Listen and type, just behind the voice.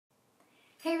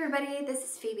Hey everybody, this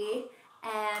is Phoebe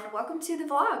and welcome to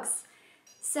the vlogs.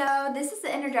 So this is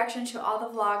the introduction to all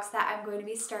the vlogs that I'm going to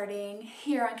be starting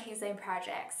here on King's Lane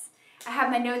Projects. I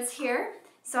have my notes here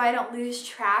so I don't lose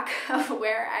track of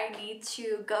where I need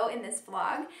to go in this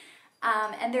vlog.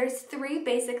 And there's three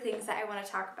basic things that I want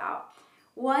to talk about.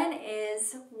 One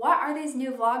is, what are these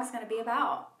new vlogs going to be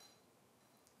about?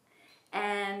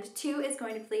 And two is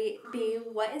going to be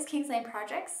what is King's Lane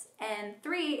Projects? And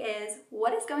three is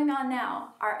what is going on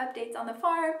now, our updates on the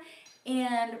farm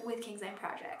and with King's Lane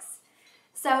Projects.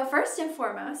 So first and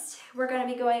foremost, we're going to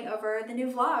be going over the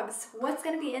new vlogs. What's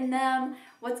going to be in them,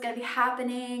 what's going to be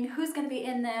happening, who's going to be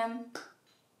in them.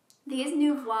 These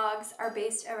new vlogs are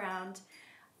based around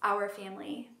our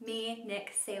family, me,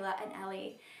 Nick, Selah, and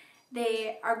Ellie.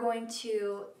 They are going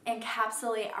to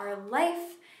encapsulate our life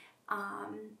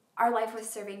with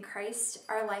serving Christ,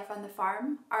 our life on the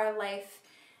farm, our life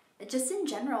just in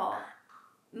general.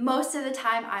 Most of the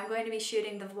time I'm going to be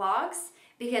shooting the vlogs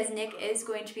because Nick is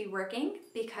going to be working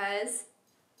because,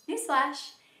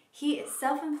 newsflash, he is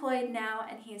self-employed now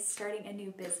and he is starting a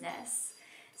new business.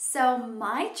 So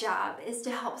my job is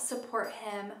to help support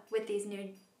him with these new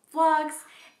vlogs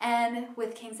and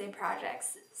with King's Lane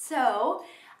Projects. So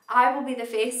I will be the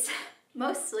face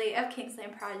mostly of King's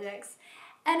Lane Projects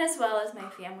and as well as my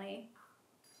family.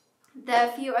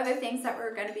 The few other things that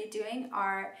we're going to be doing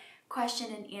are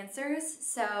question and answers.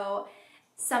 So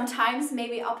sometimes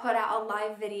maybe I'll put out a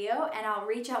live video and I'll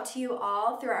reach out to you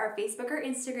all through our Facebook or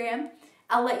Instagram.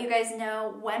 I'll let you guys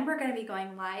know when we're going to be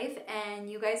going live and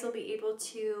you guys will be able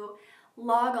to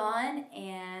log on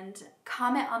and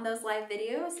comment on those live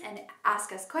videos and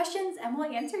ask us questions and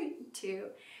we'll answer you.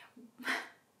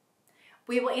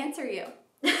 We will answer you.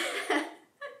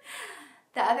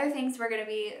 The other things we're going to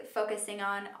be focusing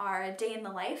on are a day in the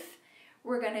life.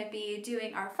 We're going to be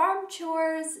doing our farm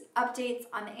chores, updates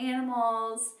on the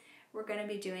animals.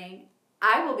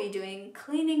 I will be doing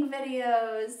cleaning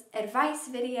videos, advice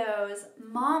videos,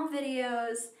 mom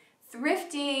videos,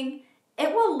 thrifting.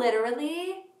 It will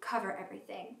literally cover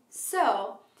everything.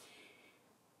 So,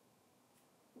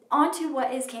 on to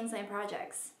what is King's Lane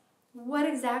Projects. What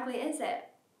exactly is it?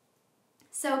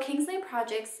 So King's Lane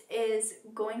Projects is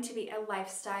going to be a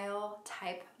lifestyle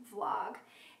type vlog.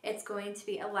 It's going to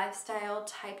be a lifestyle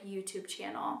type YouTube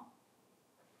channel.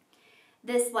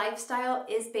 This lifestyle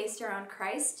is based around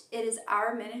Christ. It is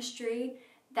our ministry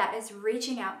that is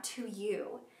reaching out to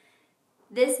you.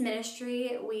 This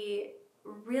ministry, we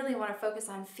really want to focus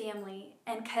on family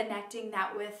and connecting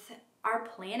that with our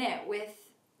planet, with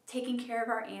taking care of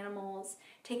our animals,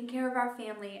 taking care of our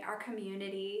family, our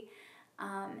community,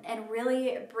 and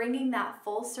really bringing that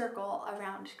full circle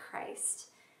around Christ.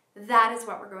 That is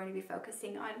what we're going to be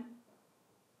focusing on.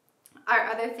 Our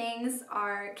other things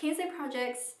are King's Lane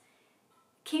Projects.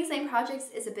 King's Lane Projects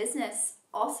is a business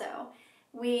also.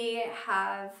 We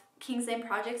have King's Lane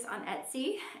Projects on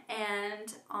Etsy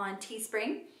and on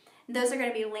Teespring. Those are going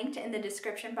to be linked in the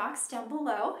description box down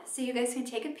below so you guys can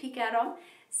take a peek at them,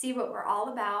 see what we're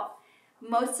all about.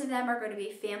 Most of them are going to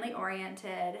be family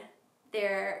oriented.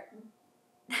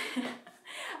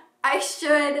 I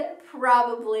should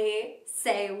probably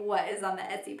say what is on the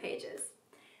Etsy pages.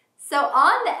 So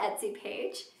on the Etsy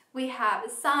page, we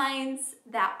have signs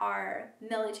that are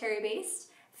military-based,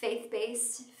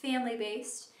 faith-based,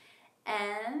 family-based,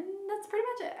 and that's pretty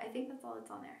much it. I think that's all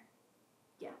that's on there.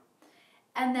 Yeah.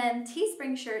 And then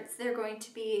Teespring shirts, they're going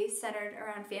to be centered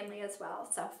around family as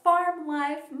well. So farm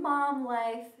life, mom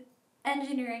life,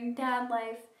 engineering, dad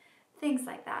life, things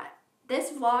like that.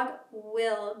 This vlog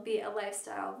will be a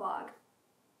lifestyle vlog.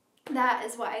 That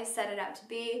is what I set it out to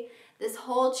be. This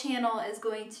whole channel is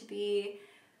going to be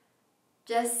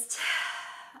just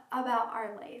about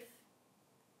our life,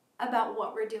 about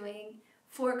what we're doing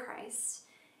for Christ.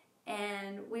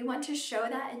 And we want to show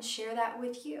that and share that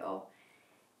with you.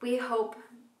 We hope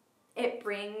it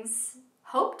brings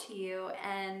hope to you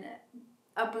and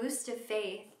a boost of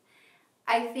faith.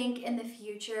 I think in the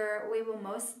future we will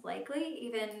most likely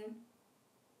even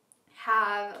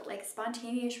have like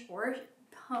spontaneous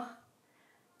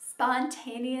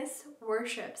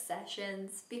worship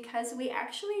sessions because we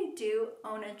actually do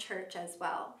own a church as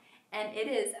well, and it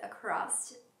is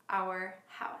across our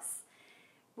house.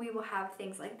 We will have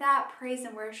things like that, praise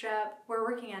and worship. We're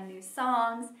working on new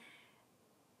songs.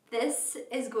 This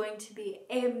is going to be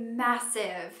a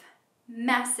massive,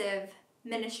 massive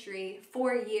ministry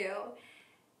for you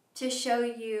to show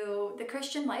you the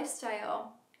Christian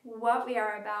lifestyle, what we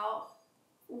are about,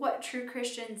 what true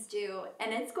Christians do,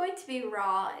 and it's going to be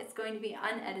raw, it's going to be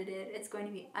unedited, it's going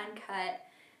to be uncut.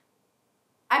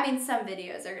 I mean, some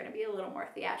videos are going to be a little more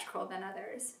theatrical than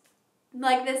others.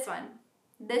 Like this one.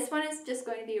 This one is just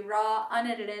going to be raw,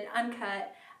 unedited,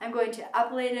 uncut. I'm going to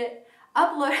upload,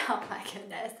 oh my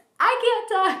goodness, I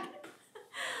can't talk.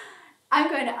 I'm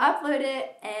going to upload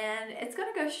it and it's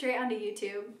going to go straight onto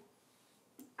YouTube.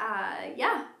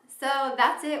 Yeah, so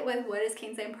that's it with What is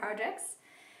Kingsland Projects.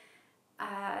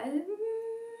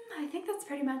 I think that's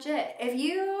pretty much it. If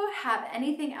you have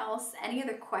anything else, any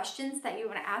other questions that you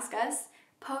want to ask us,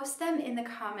 post them in the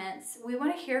comments. We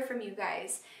want to hear from you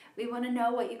guys. We want to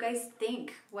know what you guys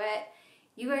think, what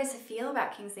you guys feel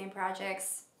about Kingsland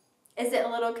Projects. Is it a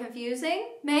little confusing?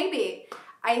 Maybe.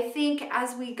 I think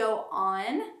as we go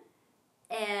on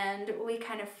and we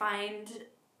kind of find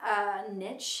a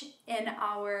niche in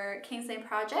our Kingsland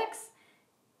Projects,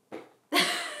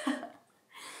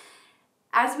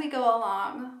 as we go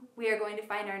along, we are going to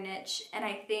find our niche, and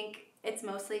I think it's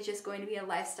mostly just going to be a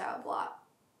lifestyle vlog.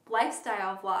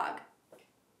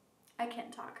 I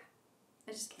can't talk.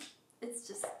 I just can't. It's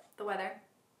just the weather.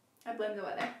 I blame the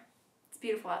weather. It's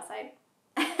beautiful outside.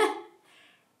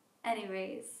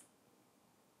 Anyways,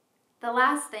 the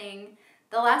last thing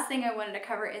I wanted to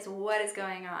cover is what is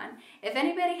going on. If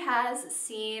anybody has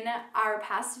seen our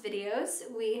past videos,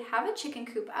 we have a chicken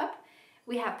coop up.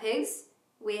 We have pigs.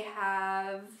 We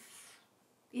have,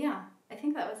 yeah, I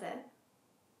think that was it.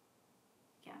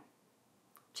 Yeah.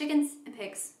 Chickens and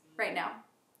pigs right now.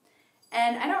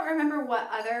 And I don't remember what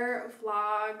other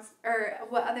vlogs or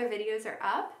what other videos are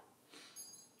up.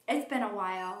 It's been a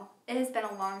while. It has been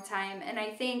a long time. And I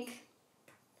think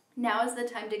now is the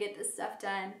time to get this stuff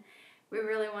done. We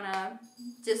really want to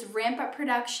just ramp up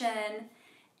production.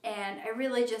 And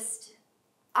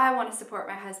I want to support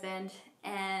my husband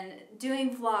and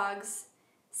doing vlogs,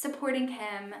 supporting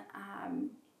him,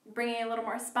 bringing a little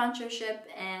more sponsorship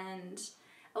and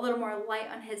a little more light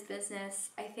on his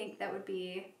business. I think that would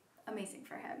be amazing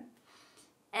for him.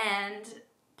 And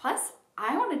plus,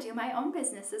 I want to do my own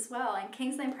business as well. And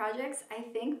Kingsland Projects, I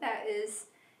think that is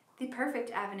the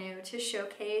perfect avenue to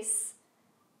showcase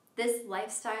this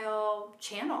lifestyle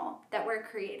channel that we're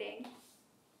creating.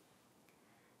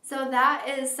 So that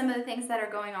is some of the things that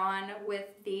are going on with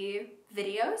the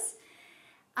videos.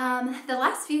 The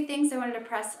last few things I wanted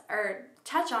to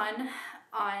touch on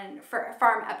for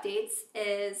farm updates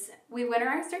is we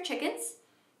winterized our chickens.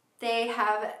 They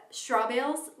have straw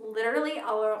bales literally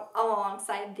all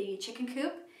alongside the chicken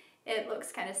coop. It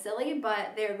looks kind of silly,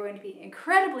 but they're going to be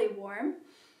incredibly warm.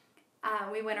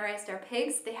 We winterized our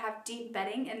pigs. They have deep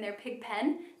bedding in their pig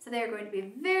pen, so they are going to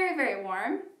be very, very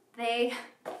warm. The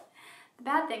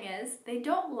bad thing is they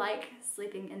don't like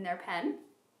sleeping in their pen.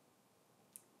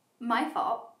 My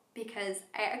fault, because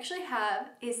I actually have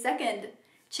a second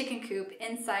chicken coop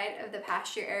inside of the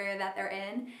pasture area that they're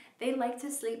in. They like to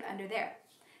sleep under there.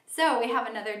 So we have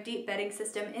another deep bedding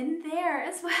system in there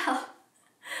as well.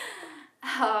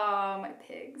 Oh, my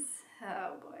pigs.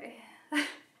 Oh boy.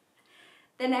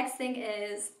 The next thing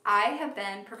is I have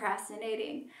been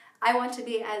procrastinating. I want to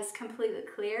be as completely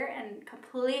clear and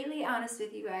completely honest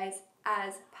with you guys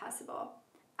as possible.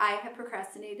 I have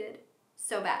procrastinated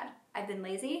so bad. I've been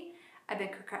lazy. I've been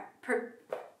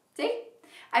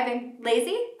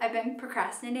lazy. I've been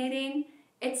procrastinating.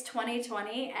 It's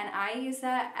 2020 and I use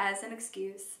that as an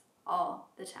excuse all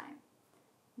the time.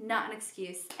 Not an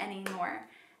excuse anymore.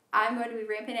 I'm going to be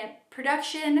ramping up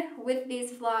production with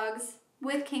these vlogs,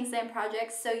 with Kingsland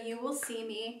Projects, so you will see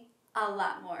me a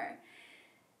lot more.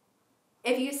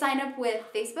 If you sign up with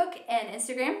Facebook and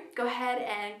Instagram, go ahead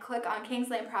and click on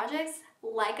Kingsland Projects,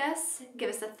 like us, give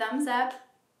us a thumbs up,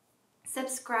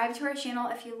 subscribe to our channel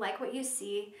if you like what you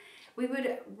see. We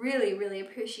would really, really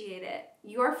appreciate it.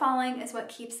 Your following is what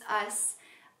keeps us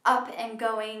up and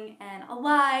going and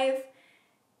alive.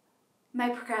 My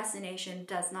procrastination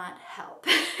does not help.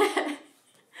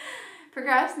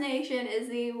 Procrastination is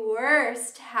the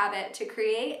worst habit to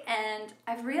create, and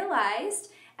I've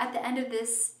realized at the end of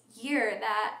this year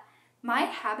that my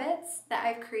habits that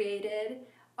I've created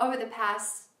over the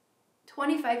past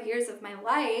 25 years of my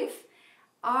life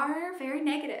are very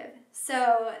negative.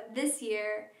 So this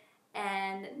year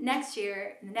and next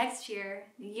year, and the next year,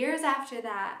 the years after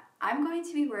that, I'm going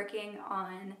to be working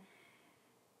on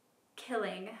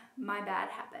killing my bad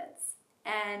habits.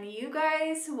 And you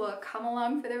guys will come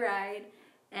along for the ride,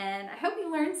 and I hope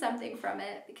you learned something from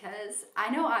it because I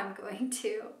know I'm going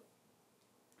to.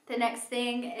 The next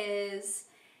thing is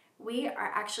we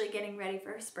are actually getting ready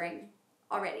for spring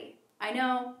already. I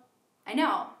know,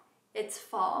 it's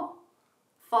fall.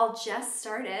 Fall just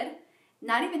started,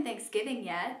 not even Thanksgiving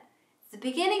yet. It's the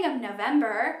beginning of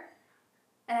November,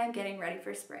 and I'm getting ready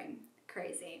for spring.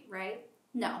 Crazy, right?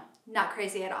 No, not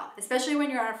crazy at all, especially when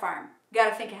you're on a farm. You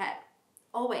gotta think ahead,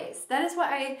 always. That is what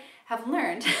I have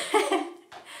learned.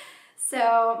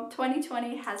 So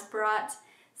 2020 has brought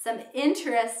some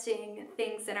interesting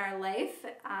things in our life,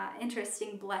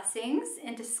 interesting blessings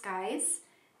in disguise,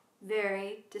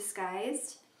 very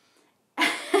disguised.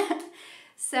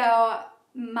 So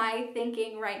my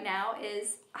thinking right now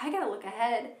is I gotta look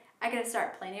ahead. I gotta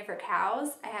start planning for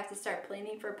cows. I have to start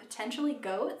planning for potentially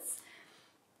goats.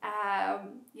 I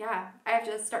have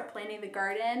to start planning the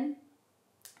garden.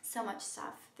 So much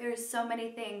stuff. There's so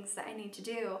many things that I need to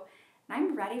do, and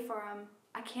I'm ready for them.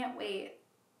 I can't wait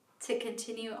to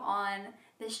continue on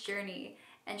this journey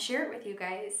and share it with you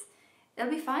guys. It'll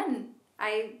be fun.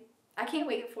 I can't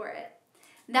wait for it.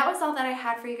 That was all that I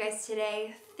had for you guys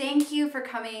today. Thank you for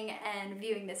coming and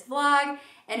viewing this vlog.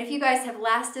 And if you guys have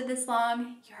lasted this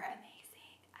long, you're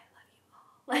amazing.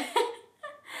 I love you all.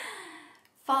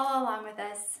 Follow along with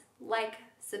us. Like,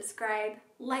 subscribe,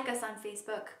 like us on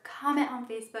Facebook, comment on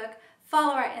Facebook,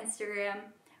 follow our Instagram.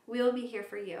 We'll be here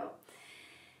for you.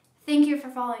 Thank you for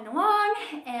following along,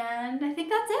 and I think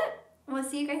that's it. We'll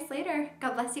see you guys later.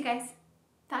 God bless you guys.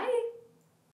 Bye.